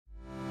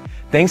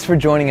Thanks for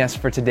joining us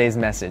for today's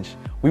message.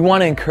 We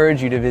want to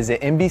encourage you to visit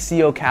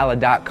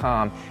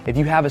NBCOcala.com if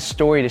you have a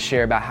story to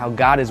share about how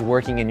God is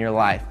working in your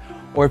life,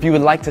 or if you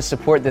would like to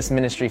support this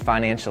ministry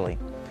financially.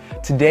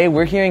 Today,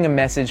 we're hearing a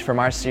message from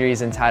our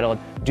series entitled,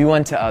 Do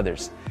Unto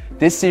Others.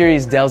 This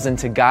series delves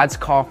into God's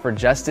call for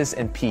justice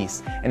and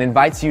peace and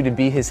invites you to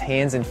be His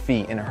hands and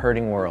feet in a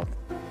hurting world.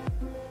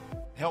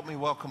 Help me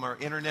welcome our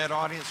internet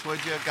audience,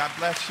 would you? God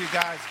bless you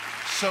guys.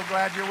 So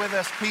glad you're with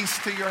us. Peace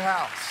to your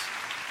house.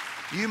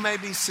 You may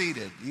be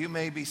seated. You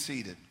may be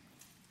seated.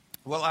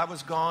 Well, I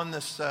was gone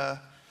this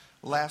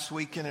last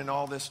weekend and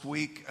all this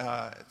week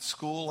at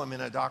school. I'm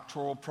in a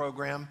doctoral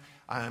program.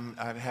 I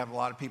have a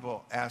lot of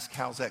people ask,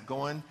 how's that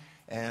going?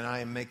 And I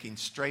am making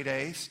straight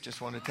A's.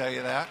 Just want to tell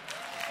you that.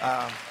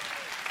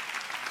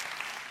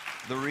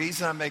 The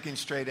reason I'm making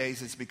straight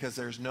A's is because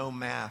there's no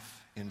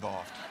math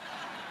involved.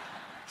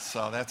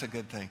 So that's a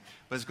good thing.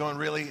 But it's going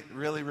really,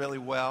 really, really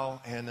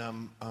well. And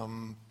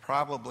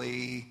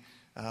probably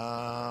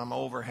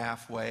over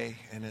halfway,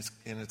 and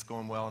it's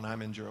going well, and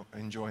I'm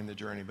enjoying the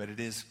journey. But it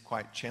is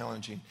quite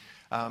challenging.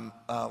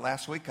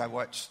 Last week I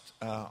watched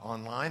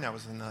online. I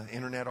was in the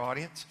internet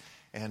audience,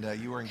 and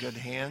you were in good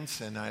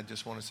hands. And I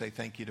just want to say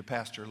thank you to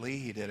Pastor Lee.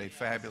 He did a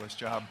fabulous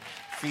job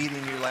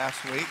feeding you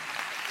last week.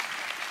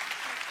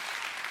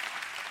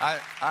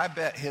 I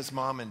bet his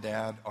mom and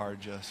dad are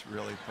just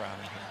really proud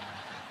of him.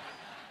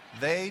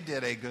 They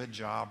did a good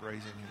job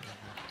raising him.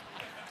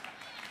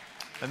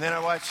 And then I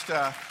watched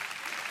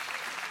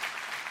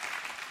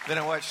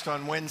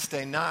on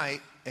Wednesday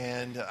night,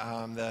 and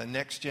the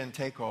Next Gen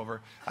Takeover,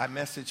 I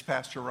messaged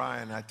Pastor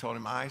Ryan. I told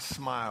him I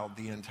smiled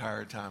the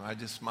entire time. I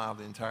just smiled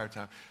the entire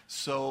time.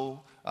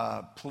 So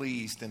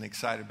pleased and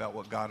excited about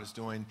what God is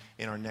doing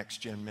in our Next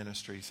Gen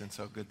ministries. And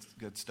so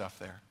good stuff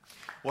there.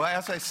 Well,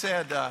 as I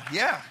said,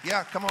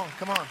 come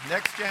on,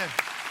 Next Gen.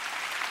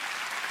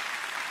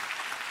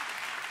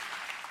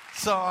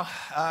 So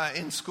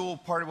in school,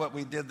 part of what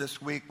we did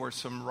this week were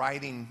some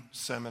writing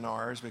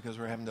seminars because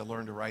we're having to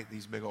learn to write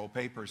these big old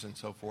papers and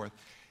so forth.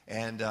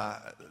 And one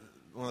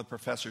of the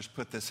professors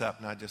put this up,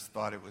 and I just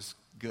thought it was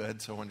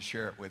good, so I wanted to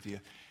share it with you.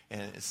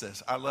 And it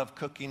says, I love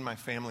cooking, my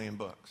family, and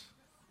books.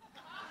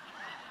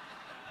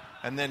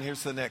 And then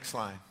here's the next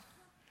line.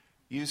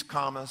 Use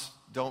commas,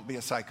 don't be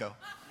a psycho.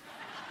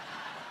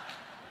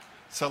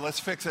 So let's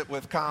fix it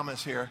with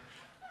commas here.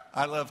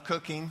 I love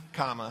cooking,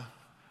 comma,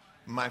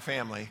 my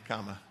family,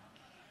 comma,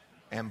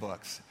 and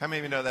books. How many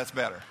of you know that's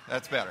better?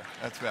 That's better.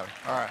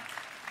 All right.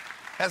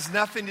 Has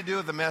nothing to do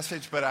with the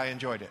message, but I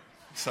enjoyed it.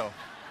 So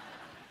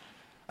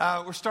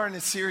we're starting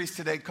a series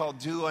today called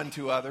Do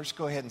Unto Others.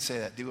 Go ahead and say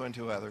that, Do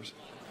Unto Others.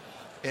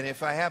 And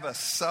if I have a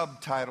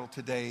subtitle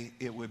today,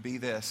 it would be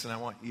this, and I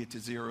want you to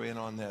zero in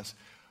on this.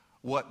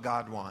 What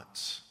God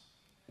wants.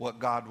 What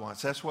God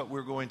wants. That's what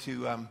we're going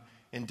to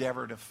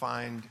endeavor to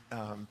find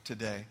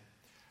today.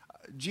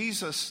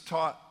 Jesus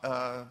taught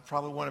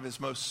probably one of his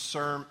most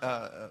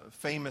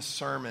famous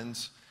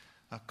sermons,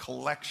 a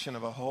collection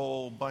of a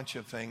whole bunch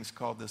of things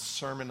called the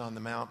Sermon on the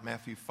Mount,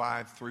 Matthew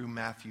 5 through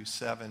Matthew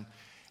 7.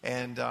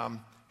 And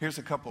here's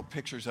a couple of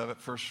pictures of it.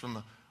 First from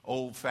an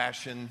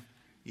old-fashioned,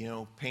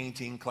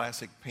 painting,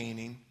 classic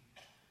painting.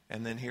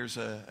 And then here's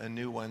a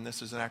new one.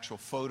 This is an actual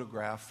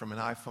photograph from an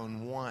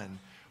iPhone 1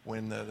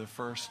 when the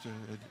first...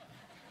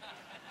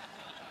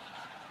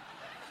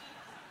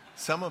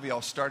 Some of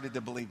y'all started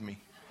to believe me.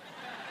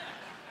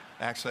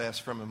 Actually, that's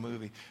from a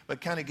movie.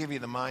 But kind of give you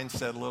the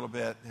mindset a little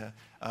bit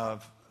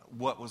of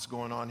what was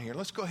going on here.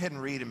 Let's go ahead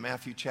and read in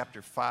Matthew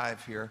chapter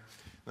 5 here,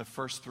 the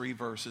first 3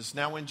 verses.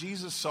 Now, when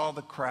Jesus saw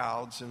the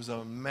crowds, it was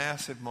a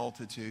massive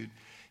multitude,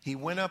 he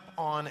went up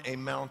on a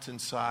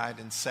mountainside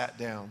and sat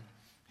down.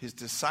 His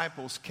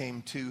disciples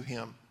came to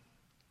him,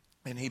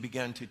 and he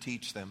began to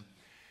teach them.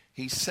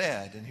 He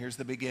said, and here's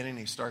the beginning,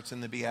 he starts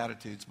in the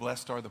Beatitudes,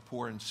 blessed are the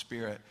poor in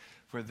spirit,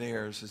 for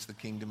theirs is the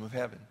kingdom of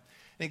heaven.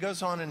 And he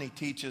goes on and he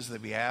teaches the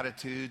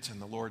Beatitudes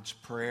and the Lord's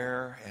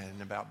Prayer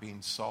and about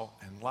being salt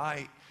and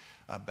light,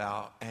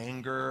 about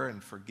anger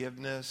and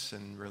forgiveness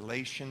and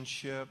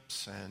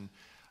relationships and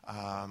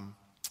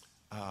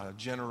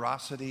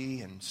generosity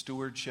and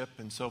stewardship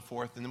and so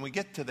forth. And then we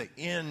get to the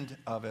end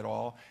of it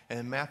all. And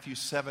in Matthew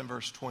 7,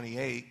 verse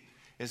 28,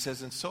 it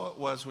says, and so it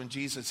was when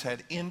Jesus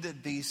had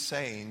ended these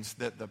sayings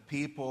that the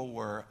people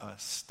were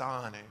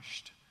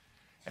astonished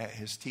at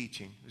his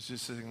teaching. It was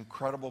just an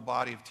incredible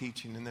body of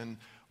teaching, and then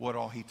what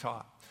all he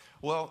taught.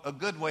 Well, a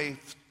good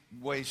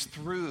ways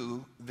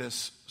through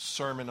this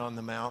Sermon on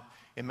the Mount,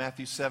 in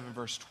Matthew 7,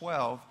 verse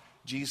 12,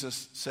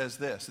 Jesus says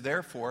this,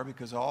 therefore,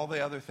 because all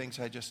the other things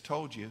I just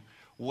told you,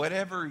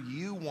 whatever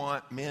you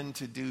want men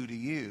to do to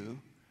you,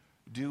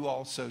 do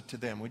also to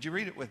them. Would you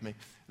read it with me?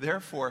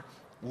 Therefore,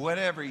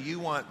 whatever you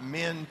want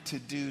men to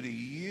do to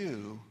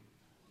you,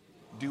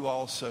 do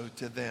also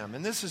to them.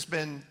 And this has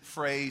been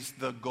phrased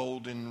the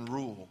golden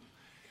rule.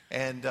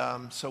 And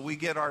so we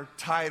get our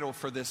title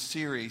for this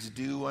series,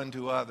 Do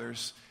Unto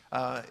Others,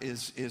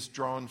 is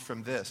drawn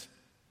from this.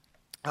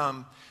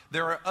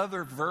 There are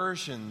other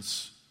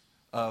versions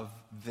of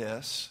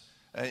this.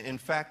 In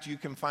fact, you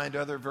can find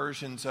other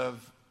versions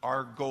of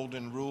our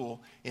golden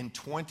rule in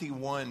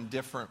 21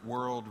 different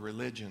world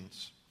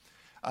religions.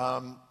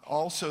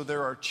 Also,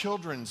 there are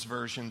children's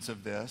versions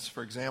of this.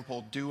 For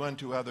example, do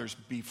unto others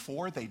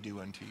before they do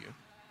unto you.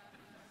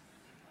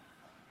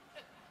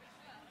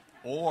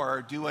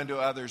 Or do unto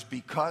others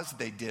because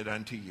they did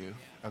unto you.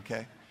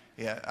 Okay?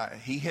 Yeah,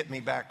 he hit me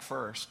back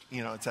first.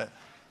 You know, it's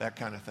that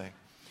kind of thing.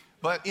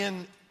 But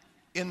in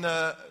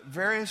the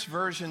various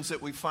versions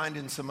that we find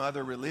in some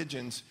other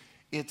religions,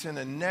 it's in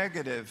a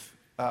negative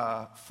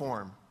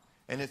form.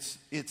 And it's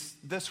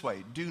this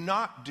way. Do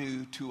not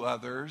do to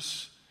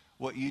others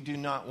what you do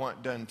not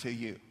want done to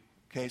you.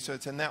 Okay, so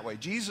it's in that way.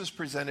 Jesus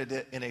presented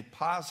it in a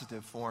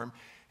positive form,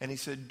 and he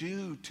said,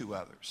 do to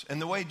others.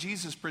 And the way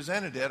Jesus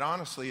presented it,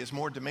 honestly, is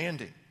more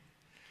demanding.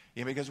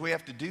 You know, because we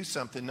have to do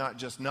something, not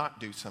just not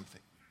do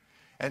something.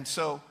 And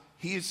so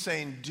he is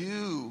saying,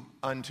 do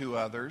unto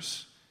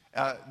others.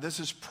 This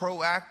is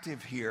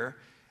proactive here.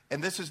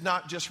 And this is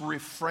not just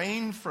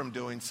refrain from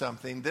doing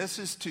something. This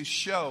is to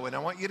show, and I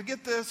want you to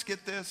get this.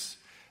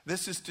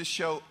 This is to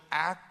show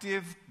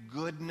active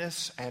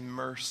goodness and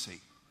mercy.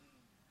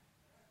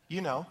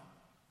 You know,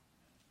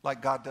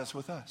 like God does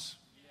with us.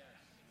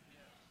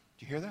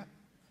 Do you hear that?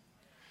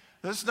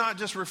 This is not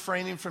just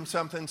refraining from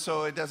something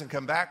so it doesn't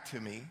come back to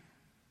me.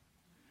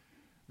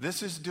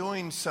 This is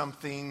doing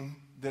something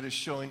that is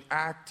showing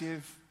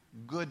active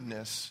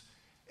goodness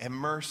and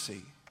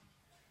mercy.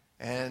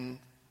 And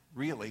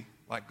really,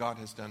 like God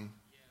has done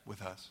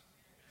with us.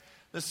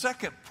 The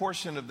second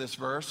portion of this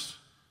verse,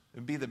 it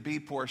would be the B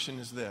portion,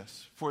 is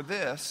this. For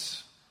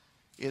this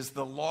is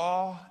the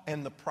law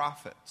and the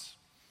prophets.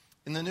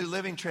 In the New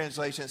Living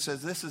Translation, it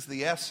says this is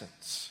the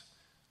essence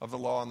of the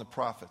law and the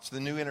prophets. The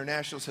New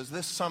International says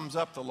this sums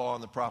up the law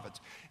and the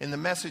prophets. In the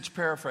Message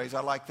paraphrase,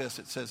 I like this.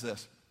 It says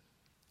this.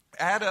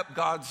 Add up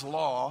God's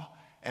law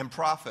and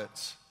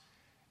prophets,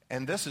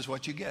 and this is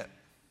what you get.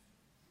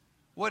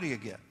 What do you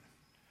get?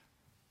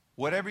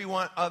 Whatever you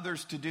want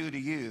others to do to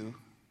you,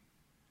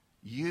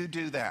 you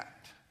do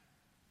that.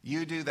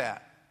 You do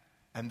that.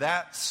 And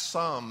that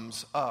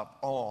sums up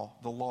all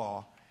the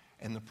law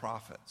and the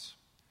prophets.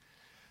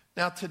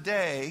 Now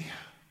today,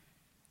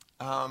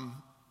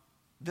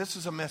 this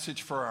is a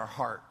message for our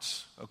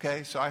hearts,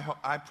 okay? So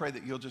I pray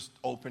that you'll just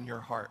open your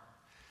heart.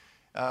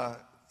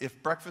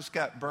 If breakfast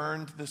got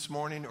burned this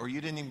morning, or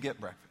you didn't even get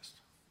breakfast,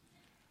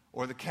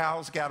 or the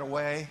cows got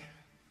away,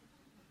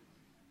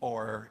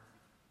 or,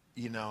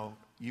 you know,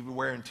 you were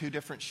wearing two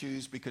different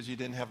shoes because you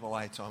didn't have the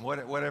lights on,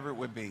 whatever it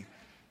would be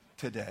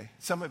today.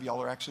 Some of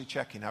y'all are actually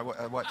checking. I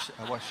watch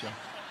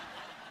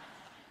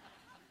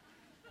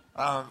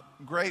y'all.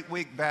 Great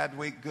week, bad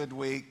week, good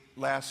week,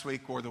 last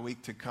week, or the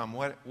week to come,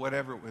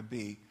 whatever it would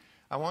be.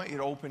 I want you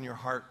to open your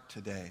heart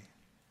today.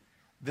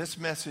 This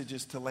message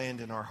is to land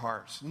in our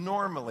hearts.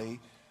 Normally,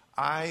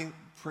 I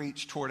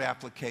preach toward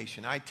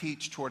application. I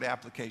teach toward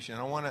application.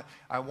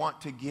 I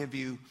want to give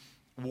you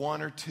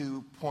one or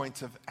 2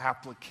 points of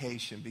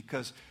application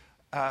because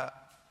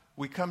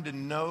we come to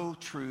know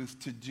truth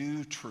to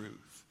do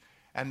truth.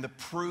 And the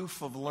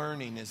proof of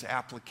learning is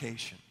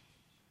application.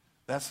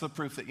 That's the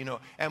proof that you know.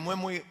 And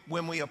when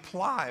we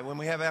apply, when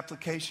we have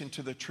application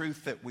to the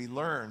truth that we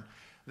learn,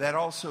 that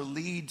also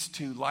leads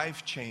to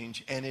life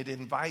change and it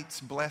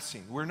invites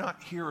blessing. We're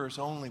not hearers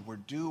only, we're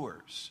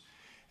doers.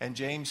 And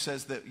James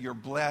says that you're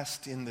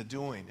blessed in the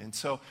doing. And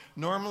so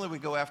normally we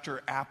go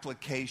after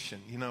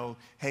application. You know,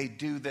 hey,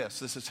 do this.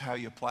 This is how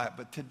you apply it.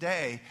 But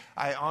today,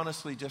 I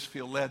honestly just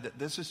feel led that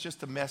this is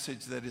just a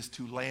message that is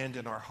to land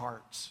in our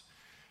hearts.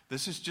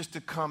 This is just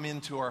to come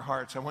into our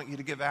hearts. I want you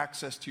to give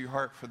access to your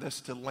heart for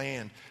this to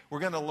land. We're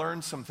going to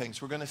learn some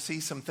things. We're going to see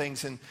some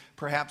things in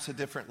perhaps a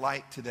different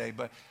light today.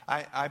 But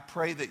I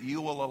pray that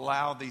you will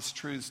allow these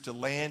truths to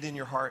land in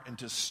your heart and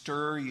to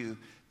stir you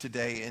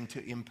today and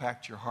to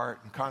impact your heart.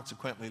 And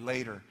consequently,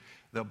 later,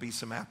 there'll be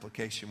some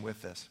application with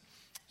this.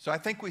 So I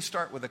think we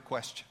start with a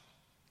question.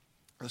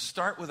 Let's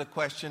start with a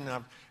question.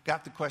 I've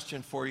got the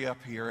question for you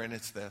up here, and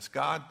it's this.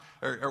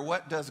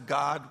 What does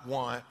God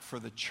want for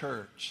the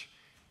church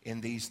in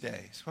these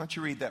days? Why don't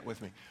you read that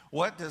with me?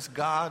 What does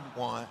God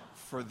want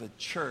for the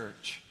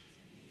church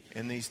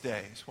in these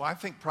days? Well, I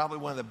think probably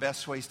one of the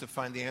best ways to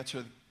find the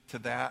answer to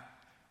that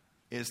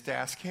is to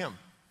ask Him.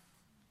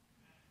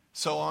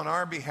 So on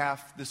our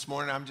behalf this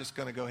morning, I'm just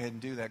going to go ahead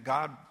and do that.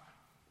 God,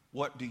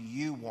 what do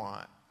you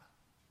want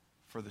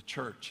for the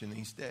church in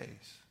these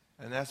days?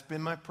 And that's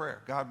been my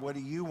prayer. God, what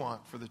do you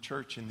want for the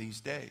church in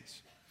these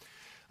days?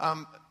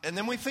 And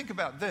then we think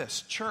about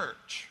this,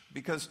 church,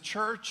 because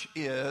church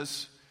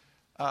is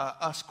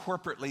us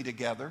corporately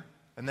together,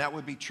 and that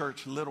would be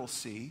church little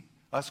c,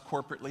 us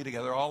corporately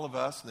together, all of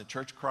us, and the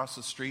church across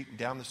the street and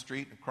down the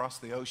street and across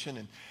the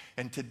ocean,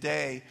 and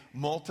today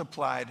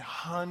multiplied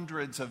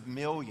hundreds of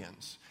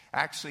millions,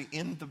 actually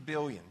in the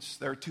billions.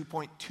 There are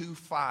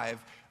 2.25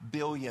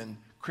 billion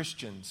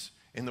Christians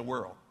in the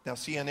world. Now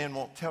CNN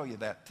won't tell you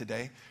that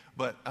today,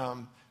 but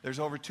there's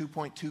over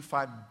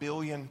 2.25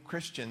 billion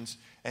Christians,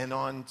 and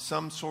on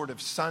some sort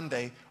of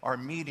Sunday are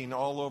meeting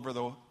all over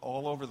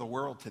the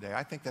world today.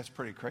 I think that's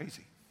pretty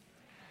crazy.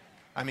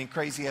 I mean,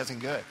 crazy as in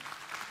good.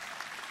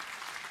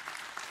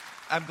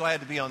 I'm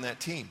glad to be on that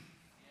team.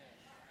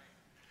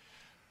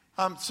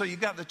 So you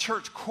got the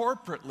church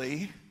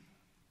corporately,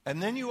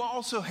 and then you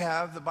also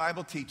have, the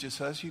Bible teaches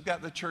us, you've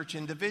got the church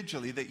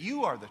individually, that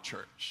you are the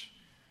church,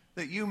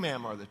 that you,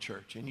 ma'am, are the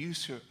church, and you,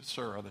 sir,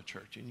 are the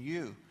church, and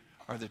you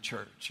are the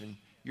church, and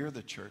you're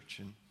the church,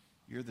 and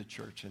you're the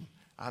church, and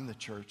I'm the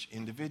church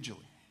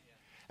individually.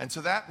 And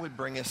so that would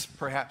bring us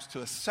perhaps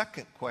to a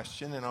second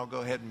question, and I'll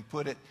go ahead and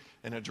put it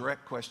in a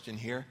direct question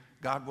here.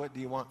 God, what do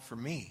you want for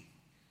me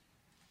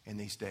in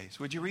these days?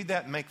 Would you read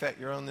that and make that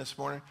your own this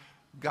morning?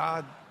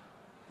 God,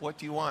 what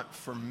do you want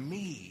for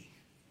me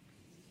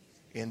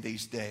in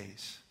these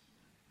days?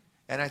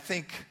 And I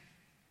think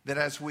that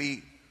as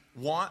we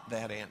want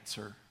that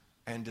answer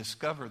and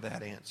discover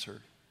that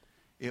answer,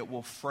 it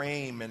will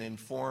frame and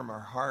inform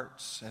our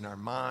hearts and our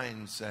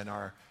minds and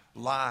our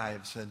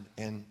lives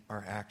and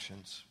our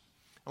actions.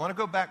 I want to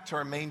go back to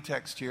our main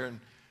text here in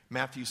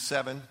Matthew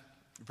 7,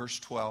 verse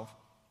 12.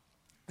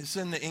 This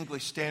is in the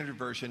English Standard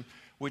Version,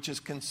 which is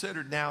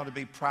considered now to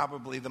be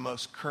probably the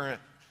most current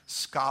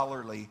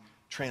scholarly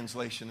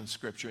translation of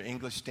Scripture,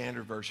 English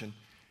Standard Version.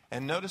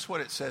 And notice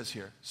what it says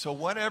here. So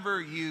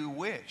whatever you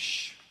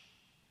wish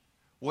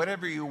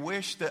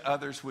that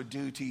others would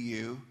do to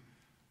you,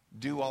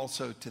 do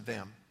also to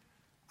them.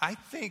 I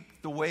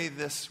think the way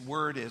this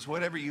word is,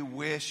 whatever you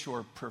wish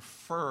or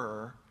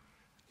prefer,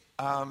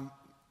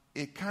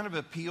 it kind of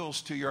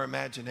appeals to your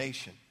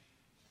imagination.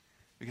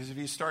 Because if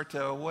you start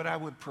to, what I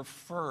would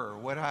prefer,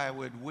 what I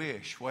would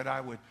wish, what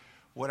I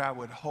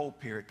would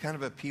hope here, it kind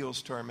of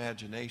appeals to our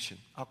imagination.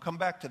 I'll come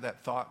back to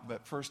that thought,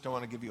 but first I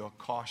want to give you a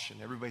caution.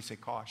 Everybody say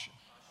caution.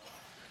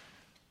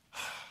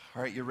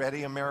 All right, you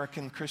ready,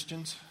 American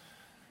Christians?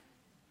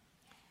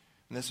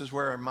 And this is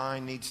where our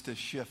mind needs to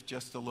shift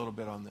just a little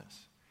bit on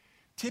this.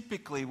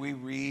 Typically, we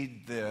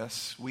read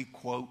this, we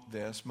quote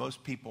this,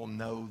 most people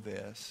know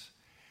this,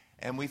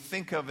 and we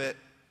think of it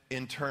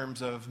in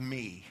terms of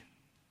me.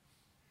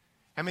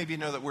 How many of you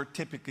know that we're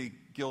typically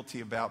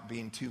guilty about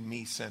being too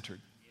me-centered?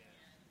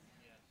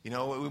 You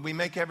know, we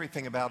make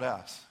everything about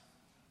us.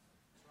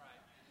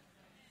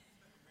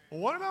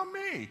 Well, what about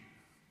me?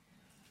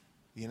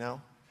 You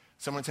know,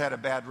 someone's had a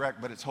bad wreck,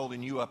 but it's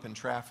holding you up in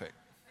traffic.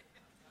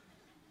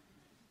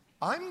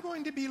 I'm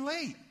going to be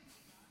late.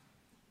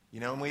 You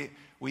know, and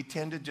we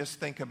tend to just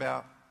think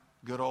about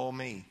good old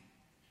me.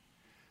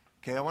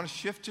 Okay, I want to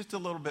shift just a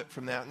little bit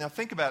from that. Now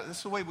think about it. This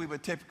is the way we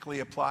would typically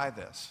apply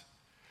this.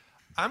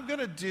 I'm going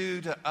to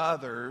do to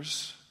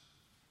others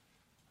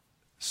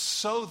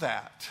so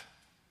that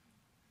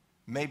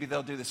maybe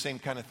they'll do the same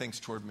kind of things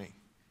toward me.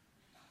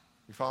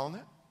 You following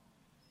that?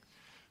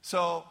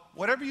 So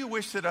whatever you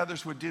wish that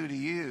others would do to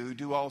you,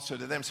 do also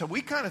to them. So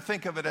we kind of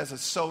think of it as a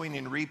sowing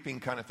and reaping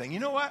kind of thing. You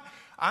know what?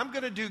 I'm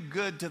going to do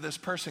good to this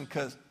person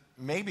because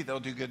maybe they'll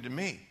do good to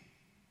me.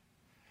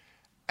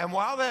 And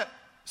while that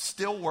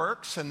still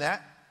works and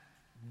that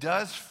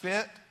does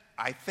fit,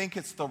 I think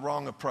it's the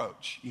wrong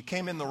approach. You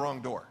came in the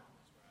wrong door.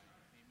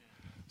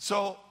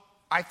 So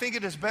I think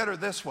it is better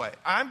this way.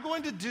 I'm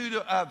going to do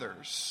to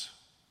others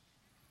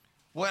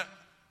what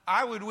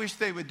I would wish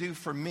they would do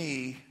for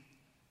me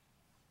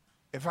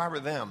if I were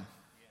them.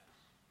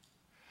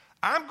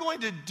 I'm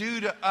going to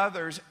do to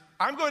others,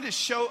 I'm going to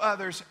show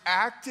others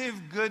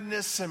active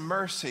goodness and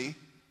mercy.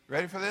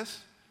 Ready for this?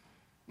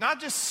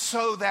 Not just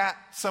so that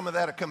some of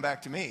that will come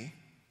back to me.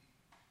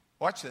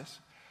 Watch this.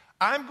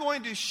 I'm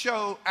going to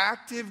show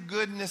active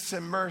goodness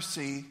and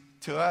mercy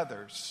to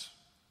others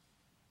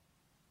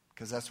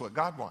because that's what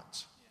God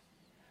wants.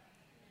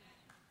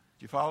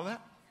 Do you follow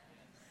that?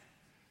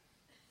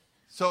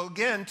 So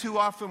again, too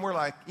often we're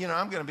like, you know,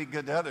 I'm going to be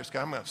good to others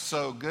because I'm going to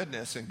sow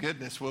goodness and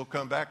goodness will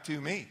come back to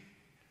me.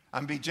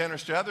 I'm going to be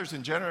generous to others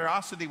and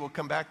generosity will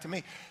come back to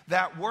me.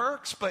 That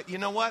works, but you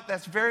know what?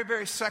 That's very,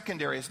 very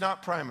secondary. It's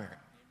not primary. Amen.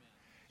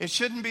 It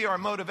shouldn't be our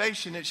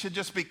motivation. It should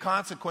just be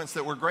consequence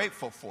that we're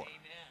grateful for. Amen.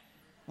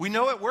 We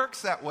know it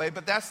works that way,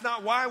 but that's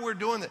not why we're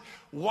doing it.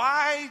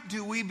 Why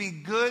do we be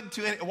good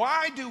to any?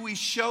 Why do we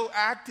show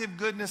active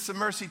goodness and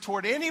mercy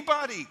toward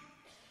anybody?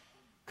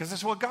 Because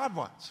it's what God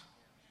wants.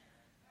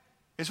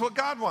 It's what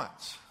God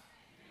wants.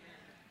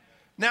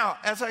 Now,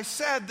 as I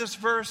said, this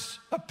verse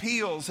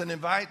appeals and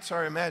invites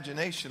our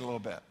imagination a little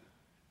bit.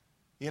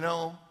 You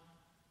know,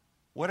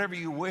 whatever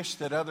you wish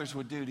that others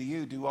would do to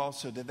you, do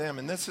also to them.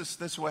 And this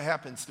is what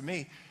happens to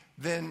me.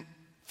 Then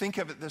think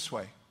of it this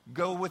way.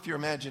 Go with your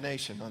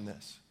imagination on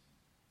this.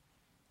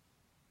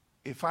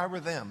 If I were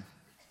them,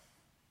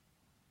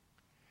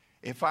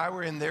 if I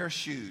were in their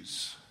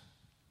shoes,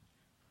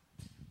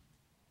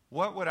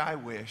 what would I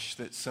wish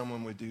that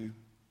someone would do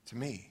to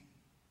me?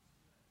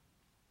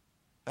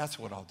 That's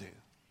what I'll do.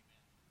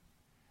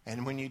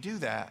 And when you do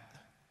that,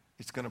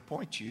 it's going to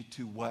point you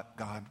to what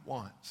God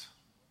wants.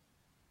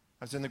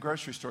 I was in the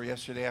grocery store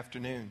yesterday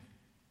afternoon,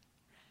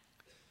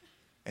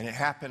 and it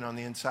happened on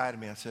the inside of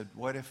me. I said,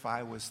 what if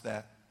I was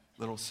that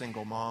little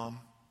single mom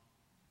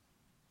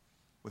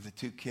with the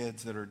 2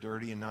 kids that are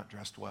dirty and not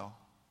dressed well?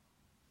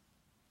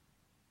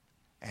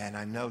 And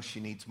I know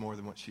she needs more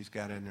than what she's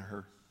got in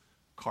her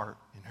cart,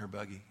 in her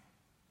buggy.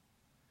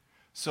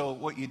 So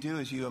what you do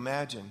is you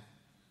imagine,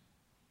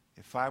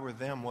 if I were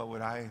them, what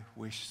would I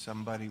wish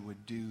somebody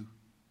would do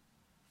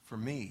for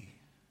me?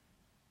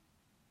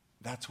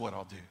 That's what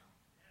I'll do.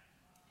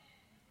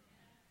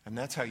 And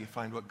that's how you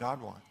find what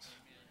God wants.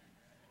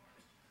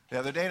 The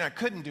other day, and I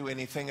couldn't do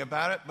anything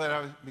about it,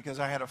 but because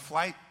I had a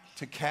flight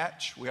to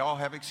catch. We all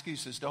have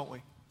excuses, don't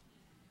we?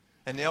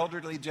 An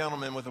elderly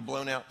gentleman with a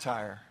blown out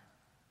tire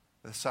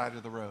at the side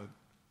of the road.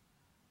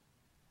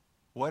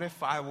 What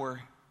if I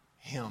were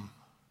him?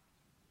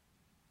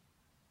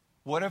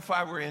 What if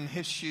I were in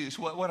his shoes?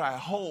 What would I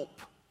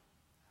hope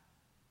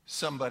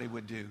somebody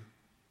would do?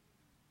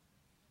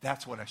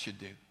 That's what I should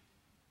do.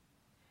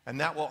 And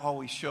that will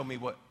always show me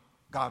what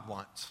God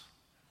wants.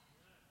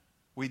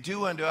 We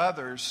do unto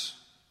others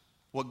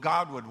what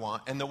God would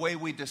want. And the way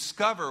we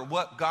discover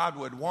what God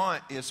would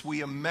want is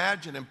we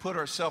imagine and put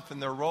ourselves in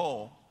their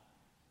role.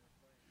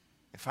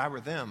 If I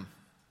were them,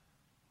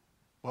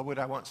 what would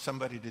I want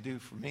somebody to do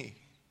for me?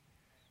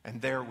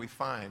 And there we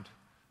find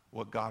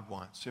what God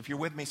wants. So if you're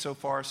with me so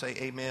far, say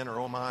amen or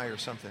oh my or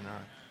something. All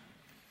right.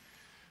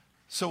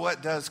 So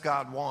what does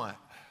God want?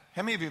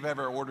 How many of you have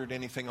ever ordered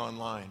anything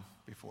online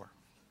before?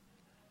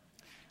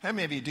 How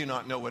many of you do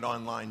not know what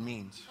online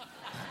means?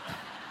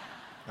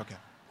 Okay.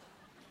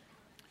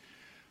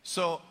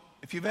 So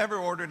if you've ever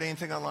ordered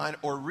anything online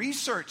or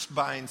researched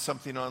buying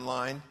something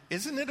online,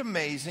 isn't it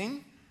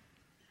amazing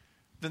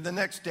that the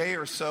next day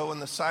or so on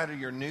the side of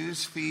your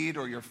news feed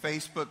or your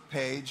Facebook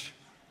page,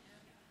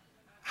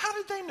 how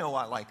did they know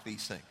I like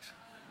these things?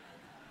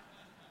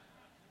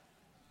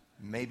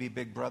 Maybe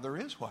Big Brother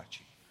is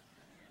watching.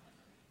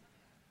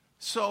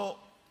 So,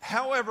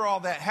 however all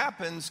that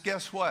happens,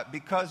 guess what?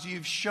 Because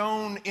you've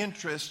shown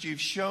interest,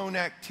 you've shown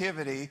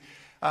activity,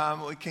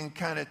 we can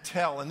kind of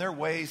tell. And there are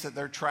ways that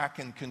they're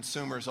tracking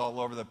consumers all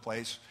over the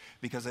place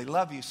because they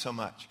love you so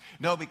much.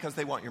 No, because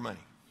they want your money.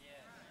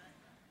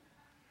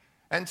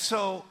 And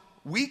so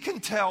we can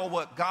tell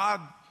what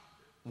God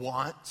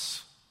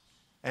wants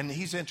and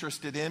He's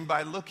interested in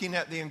by looking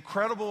at the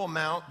incredible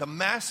amount, the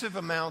massive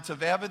amounts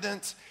of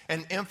evidence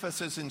and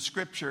emphasis in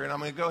Scripture. And I'm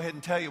going to go ahead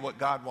and tell you what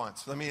God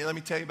wants. Let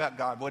me tell you about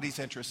God, what He's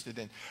interested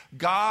in.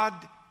 God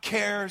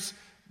cares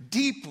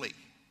deeply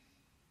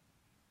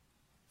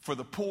for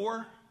the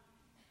poor,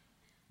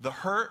 the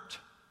hurt,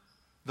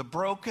 the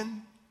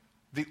broken,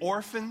 the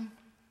orphan,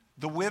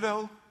 the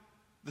widow,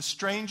 the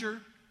stranger,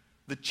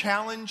 the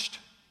challenged,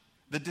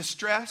 the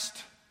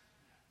distressed,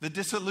 the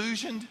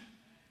disillusioned,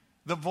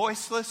 the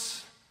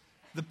voiceless,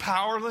 the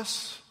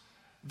powerless,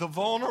 the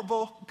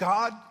vulnerable.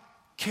 God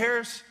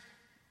cares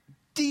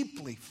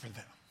deeply for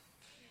them.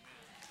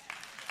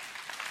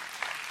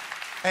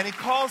 And He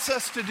calls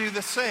us to do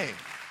the same.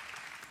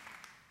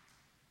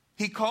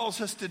 He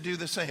calls us to do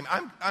the same.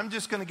 I'm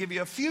just going to give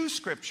you a few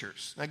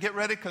scriptures. Now get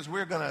ready because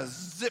we're going to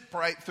zip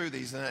right through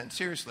these. And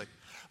seriously,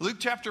 Luke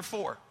chapter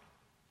 4.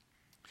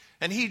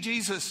 And He,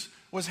 Jesus,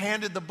 was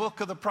handed the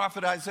book of the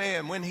prophet Isaiah.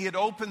 And when He had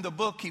opened the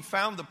book, He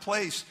found the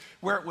place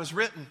where it was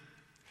written,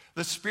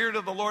 "The Spirit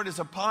of the Lord is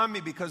upon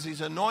me because He's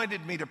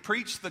anointed me to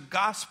preach the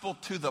gospel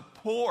to the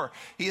poor.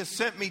 He has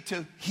sent me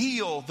to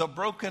heal the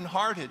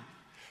brokenhearted,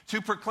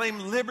 to proclaim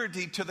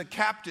liberty to the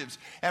captives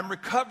and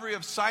recovery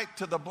of sight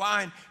to the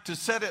blind, to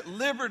set at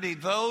liberty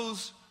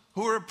those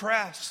who are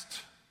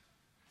oppressed."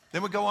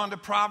 Then we go on to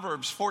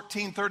Proverbs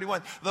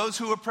 14:31. "Those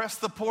who oppress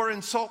the poor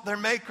insult their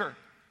maker,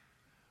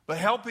 but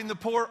helping the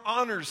poor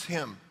honors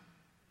Him."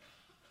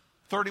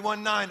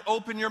 31:9,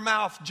 "Open your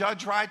mouth,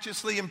 judge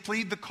righteously, and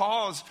plead the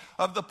cause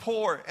of the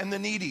poor and the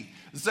needy."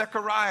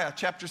 Zechariah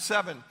chapter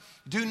 7,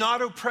 "Do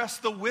not oppress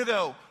the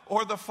widow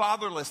or the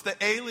fatherless,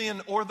 the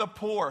alien or the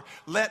poor.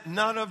 Let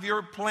none of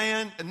you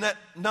plan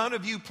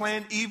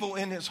evil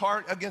in his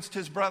heart against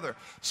his brother."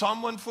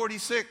 Psalm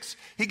 146,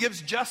 "He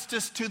gives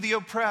justice to the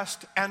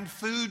oppressed and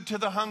food to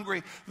the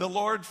hungry. The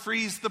Lord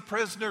frees the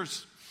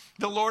prisoners.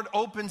 The Lord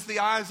opens the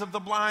eyes of the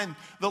blind.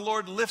 The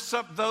Lord lifts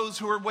up those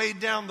who are weighed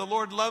down. The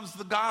Lord loves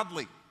the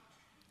godly.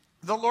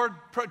 The Lord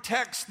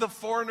protects the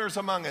foreigners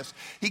among us.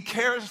 He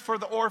cares for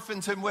the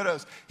orphans and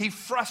widows. He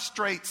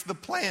frustrates the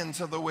plans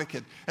of the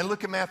wicked." And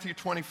look at Matthew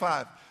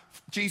 25.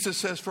 Jesus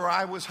says, "For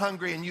I was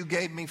hungry and you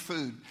gave me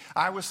food.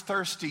 I was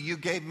thirsty, you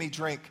gave me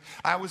drink.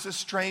 I was a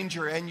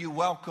stranger and you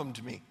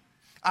welcomed me.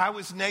 I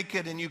was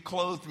naked and you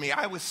clothed me.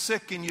 I was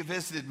sick and you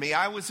visited me.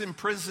 I was in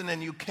prison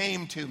and you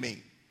came to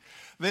me."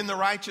 Then the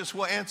righteous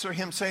will answer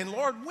Him saying,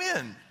 "Lord,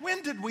 when?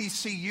 When did we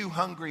see you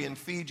hungry and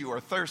feed you,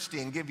 or thirsty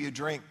and give you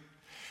drink?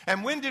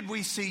 And when did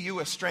we see you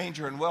a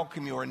stranger and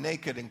welcome you, or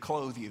naked and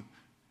clothe you?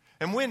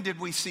 And when did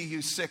we see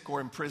you sick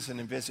or in prison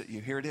and visit you?"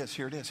 Here it is,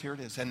 here it is, here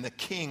it is. "And the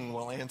King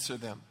will answer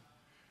them,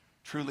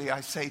 'Truly I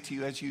say to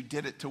you, as you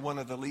did it to one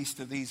of the least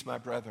of these, my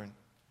brethren,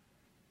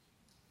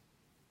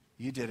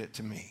 you did it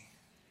to me.'"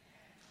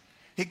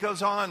 He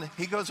goes on.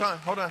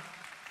 Hold on.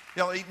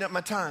 Y'all are eating up my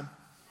time.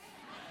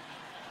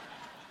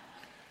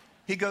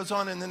 He goes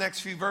on in the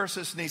next few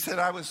verses, and he said,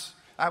 I was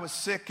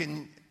sick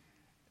and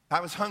I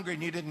was hungry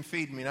and you didn't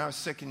feed me. And I was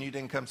sick and you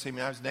didn't come see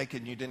me. I was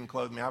naked and you didn't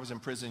clothe me. I was in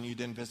prison and you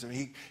didn't visit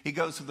me. He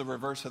goes to the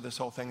reverse of this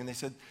whole thing. And they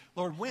said,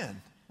 "Lord,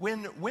 when?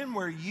 When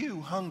were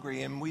you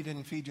hungry and we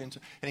didn't feed you?" And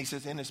He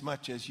says,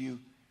 "Inasmuch as you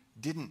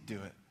didn't do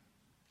it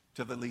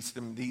to the least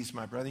of these,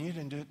 my brother. You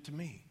didn't do it to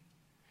me.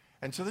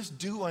 And so this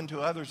do unto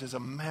others is a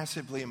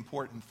massively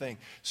important thing.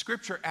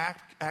 Scripture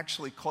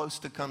actually comes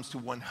to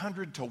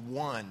 100 to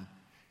 1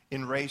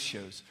 in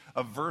ratios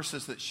of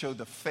verses that show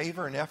the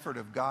favor and effort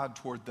of God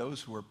toward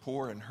those who are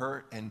poor and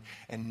hurt and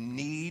in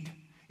need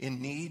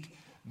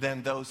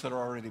than those that are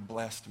already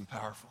blessed and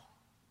powerful.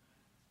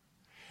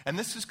 And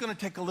this is going to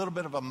take a little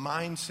bit of a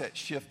mindset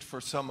shift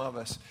for some of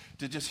us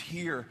to just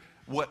hear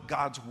what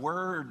God's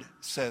word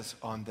says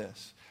on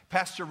this.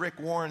 Pastor Rick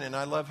Warren, and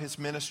I love his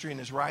ministry and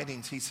his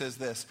writings, he says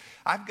this: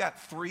 I've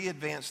got 3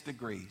 advanced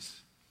degrees.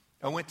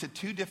 I went to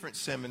 2 different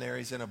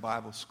seminaries and a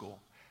Bible school.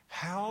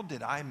 How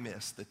did I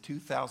miss the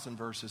 2,000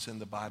 verses in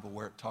the Bible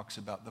where it talks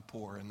about the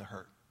poor and the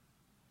hurt?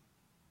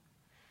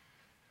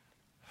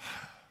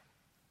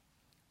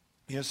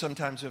 You know,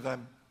 sometimes if I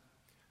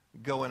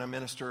go and I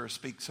minister or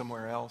speak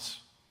somewhere else,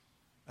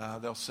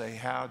 they'll say,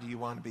 how do you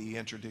want to be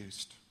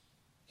introduced?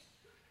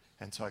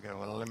 And so I go,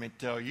 well, let me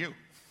tell you.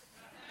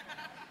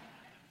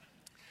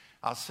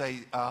 I'll say,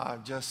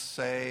 just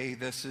say,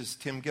 this is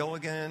Tim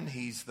Gilligan.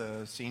 He's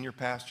the senior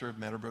pastor of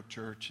Meadowbrook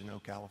Church in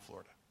Ocala,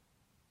 Florida.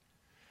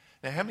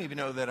 Now, how many of you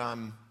know that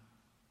I'm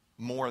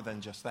more than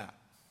just that?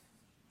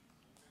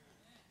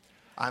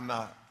 I'm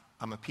a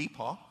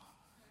peepaw.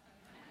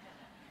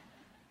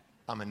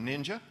 I'm a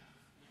ninja.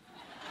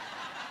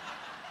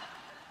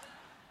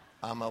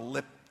 I'm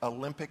a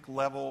Olympic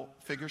level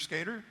figure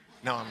skater.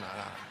 No, I'm not.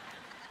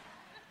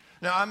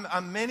 No,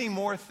 I'm many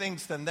more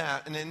things than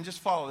that. And then just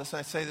follow this. And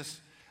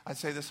I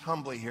say this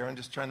humbly here. I'm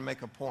just trying to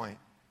make a point.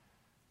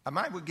 I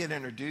might would get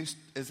introduced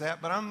as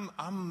that, but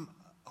I'm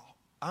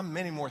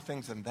many more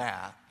things than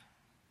that.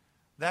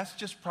 That's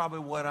just probably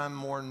what I'm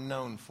more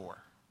known for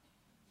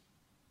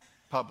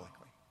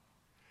publicly.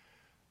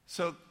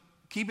 So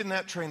keeping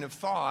that train of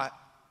thought,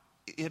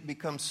 it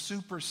becomes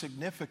super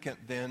significant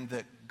then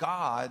that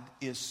God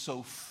is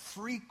so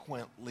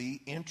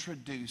frequently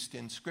introduced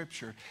in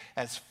Scripture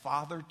as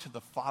Father to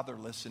the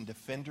fatherless and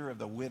defender of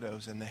the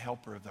widows and the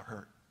helper of the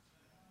hurt.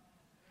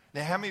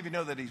 Now, how many of you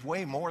know that he's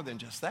way more than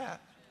just that?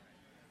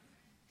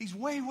 He's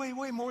way, way,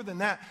 way more than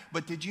that.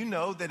 But did you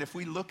know that if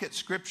we look at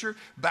Scripture,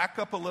 back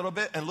up a little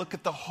bit and look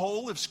at the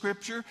whole of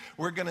Scripture,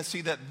 we're going to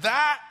see that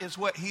that is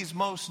what he's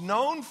most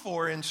known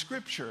for in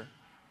Scripture,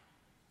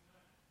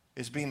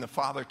 is being the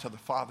father to the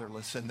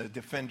fatherless and the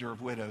defender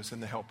of widows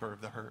and the helper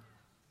of the hurt.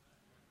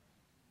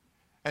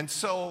 And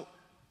so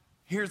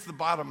here's the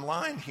bottom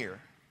line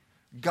here.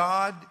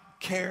 God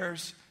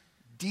cares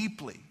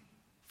deeply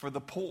for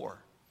the poor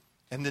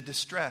and the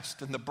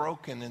distressed and the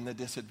broken and the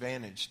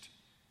disadvantaged.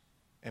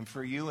 And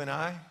for you and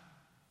I,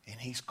 and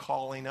he's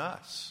calling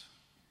us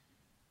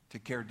to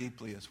care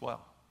deeply as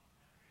well.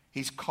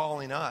 He's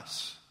calling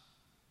us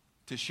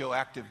to show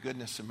active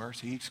goodness and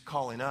mercy. He's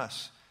calling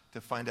us to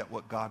find out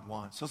what God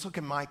wants. So let's look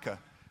at Micah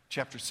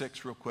chapter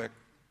 6 real quick.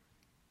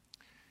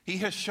 He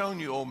has shown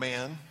you, O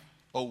man,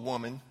 O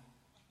woman.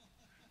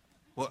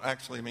 Well,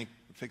 actually, let me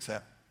fix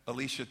that.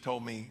 Alicia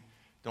told me,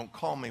 don't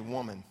call me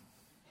woman.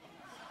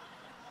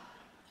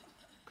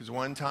 Because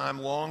one time,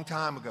 long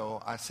time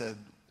ago, I said,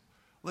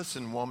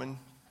 listen, woman.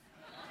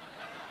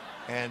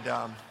 And,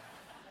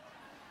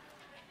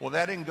 well,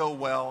 that didn't go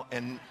well.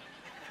 And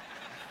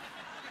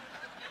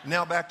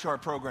now back to our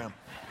program.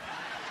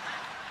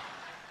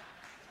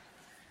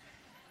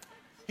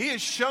 He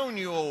has shown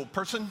you, old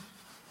person,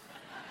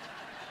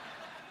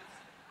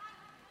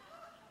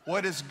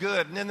 what is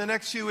good. And in the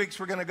next few weeks,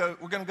 we're going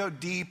to go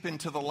deep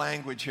into the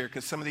language here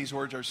because some of these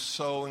words are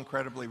so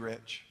incredibly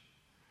rich.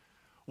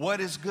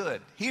 What is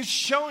good? He's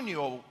shown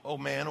you, O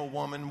man, O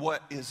woman,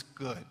 what is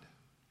good.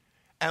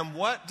 And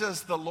what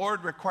does the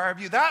Lord require of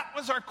you? That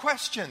was our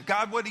question.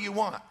 God, what do you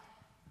want?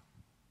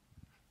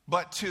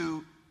 But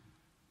to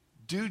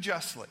do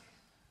justly,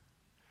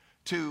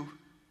 to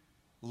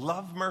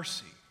love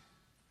mercy,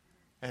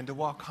 and to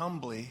walk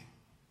humbly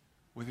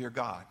with your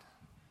God.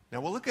 Now,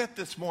 we'll look at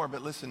this more,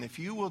 but listen, if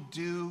you will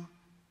do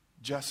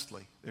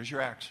justly, there's your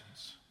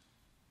actions.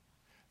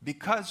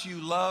 Because you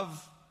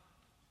love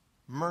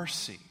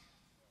mercy,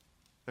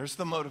 there's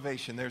the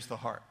motivation, there's the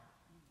heart.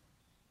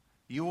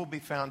 You will be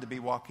found to be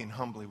walking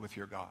humbly with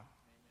your God.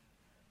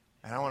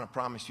 And I want to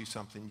promise you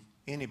something.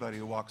 Anybody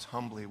who walks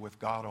humbly with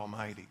God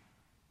Almighty,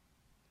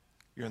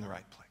 you're in the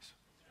right place.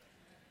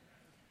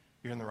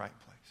 You're in the right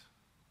place.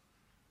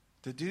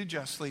 To do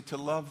justly, to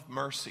love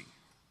mercy.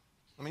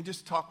 Let me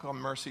just talk on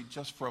mercy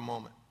just for a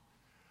moment.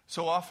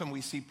 So often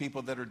we see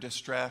people that are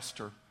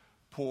distressed or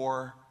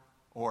poor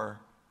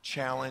or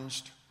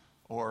challenged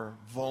or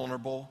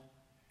vulnerable,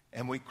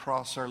 and we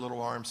cross our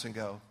little arms and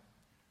go,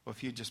 well,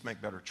 if you just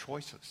make better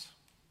choices.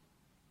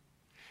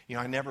 You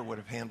know, I never would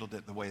have handled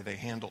it the way they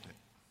handled it.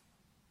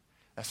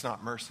 That's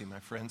not mercy, my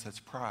friends. That's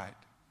pride.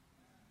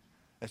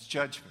 That's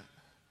judgment.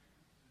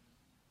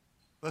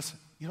 Listen,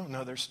 you don't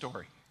know their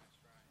story.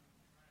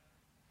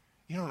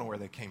 You don't know where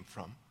they came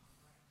from.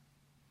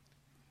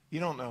 You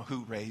don't know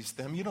who raised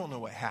them. You don't know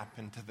what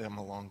happened to them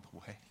along the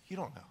way. You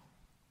don't know.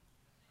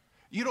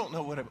 You don't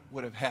know what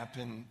would have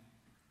happened,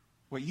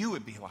 what you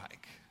would be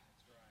like.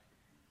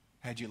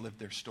 had you lived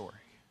their story.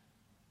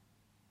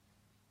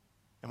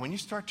 And when you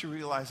start to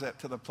realize that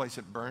to the place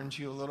it burns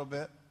you a little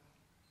bit,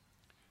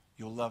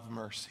 you'll love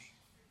mercy.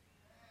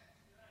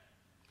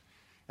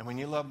 And when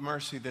you love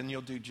mercy, then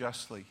you'll do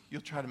justly.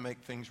 You'll try to make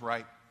things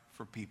right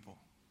for people.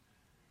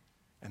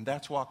 And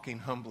that's walking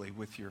humbly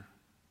with your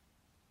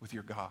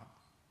God.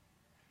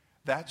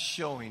 That's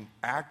showing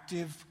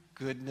active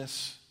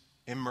goodness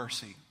and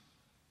mercy.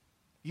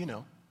 You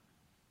know,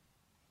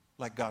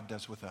 like God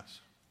does with us.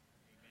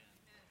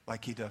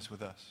 Like he does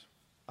with us.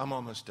 I'm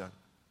almost done.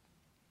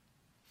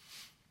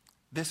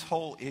 This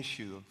whole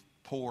issue of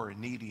poor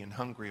and needy and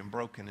hungry and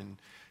broken and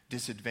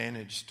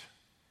disadvantaged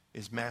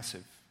is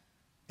massive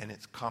and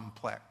it's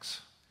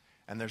complex.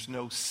 And there's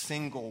no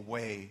single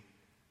way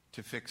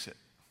to fix it.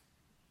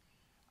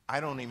 I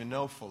don't even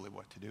know fully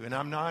what to do. And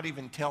I'm not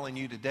even telling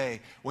you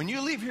today. When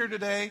you leave here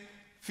today,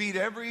 feed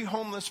every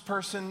homeless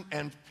person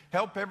and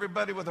help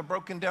everybody with a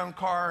broken down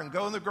car and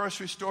go in the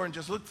grocery store and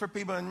just look for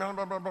people and blah,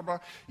 blah, blah, blah, blah.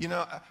 You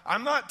know,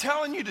 I'm not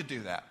telling you to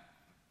do that.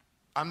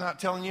 I'm not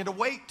telling you to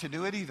wait to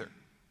do it either.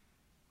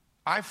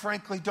 I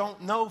frankly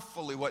don't know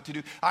fully what to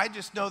do. I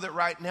just know that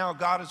right now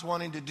God is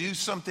wanting to do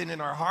something in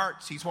our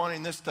hearts. He's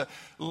wanting this to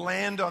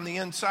land on the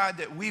inside,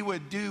 that we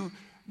would do,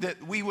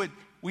 that we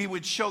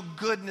would show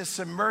goodness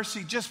and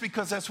mercy just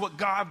because that's what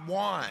God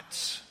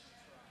wants.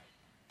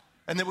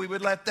 And that we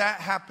would let that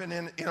happen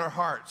in our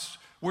hearts.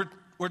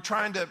 We're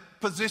trying to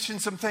position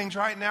some things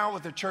right now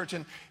with the church.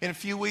 And in a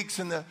few weeks,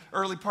 in the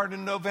early part of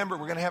November,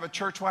 we're going to have a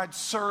church-wide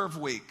serve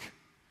week.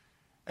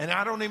 And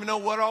I don't even know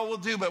what all we'll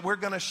do, but we're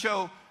going to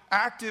show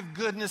active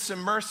goodness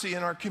and mercy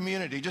in our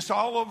community, just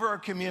all over our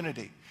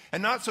community.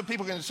 And not so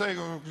people can say,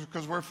 oh,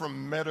 because we're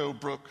from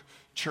Meadowbrook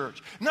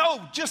Church.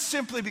 No, just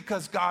simply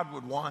because God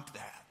would want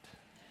that.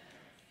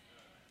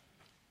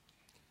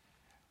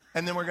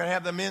 And then we're going to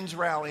have the men's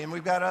rally, and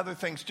we've got other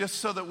things just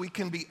so that we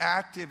can be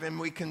active and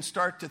we can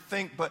start to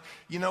think. But,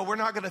 you know, we're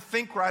not going to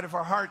think right if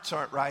our hearts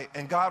aren't right.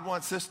 And God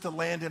wants this to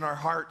land in our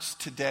hearts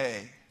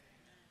today.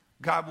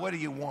 God, what do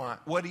you want?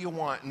 What do you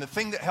want? And the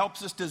thing that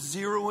helps us to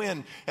zero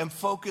in and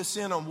focus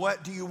in on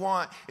what do you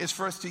want is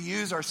for us to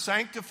use our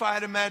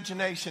sanctified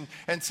imagination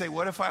and say,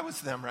 what if I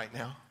was them right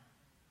now?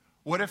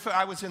 What if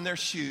I was in their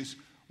shoes?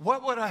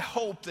 What would I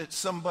hope that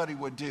somebody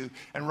would do?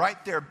 And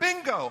right there,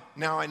 bingo,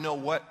 now I know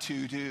what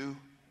to do.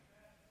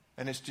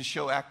 And it's to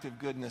show active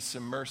goodness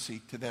and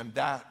mercy to them.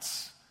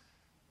 That's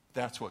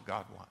what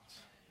God wants.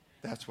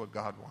 That's what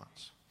God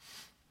wants.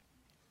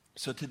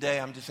 So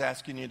today I'm just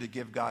asking you to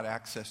give God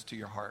access to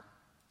your heart.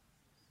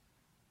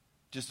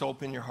 Just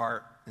open your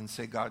heart and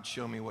say, God,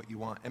 show me what you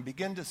want. And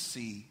begin to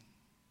see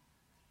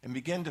and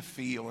begin to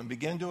feel and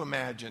begin to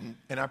imagine.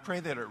 And I pray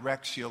that it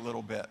wrecks you a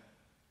little bit.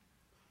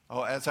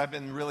 Oh, as I've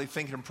been really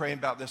thinking and praying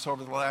about this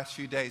over the last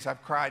few days,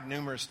 I've cried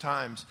numerous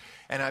times.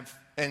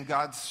 And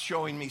God's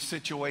showing me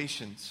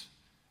situations.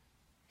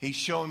 He's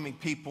showing me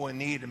people in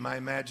need, and my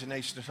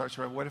imagination starts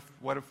to,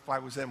 what if I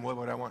was them? What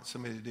would I want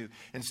somebody to do?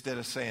 Instead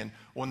of saying,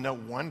 well, no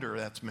wonder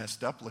that's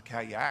messed up. Look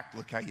how you act.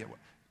 Look how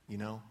you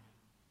know.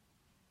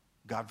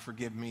 God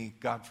forgive me.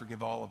 God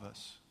forgive all of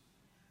us.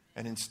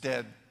 And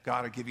instead,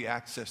 God will give you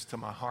access to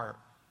my heart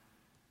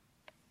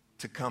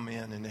to come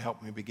in and to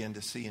help me begin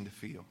to see and to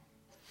feel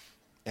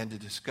and to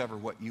discover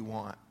what you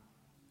want,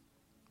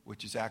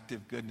 which is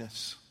active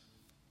goodness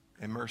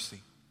and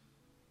mercy.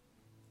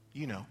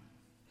 You know,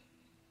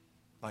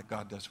 like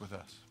God does with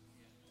us.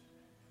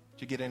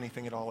 Did you get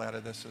anything at all out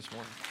of this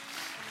morning?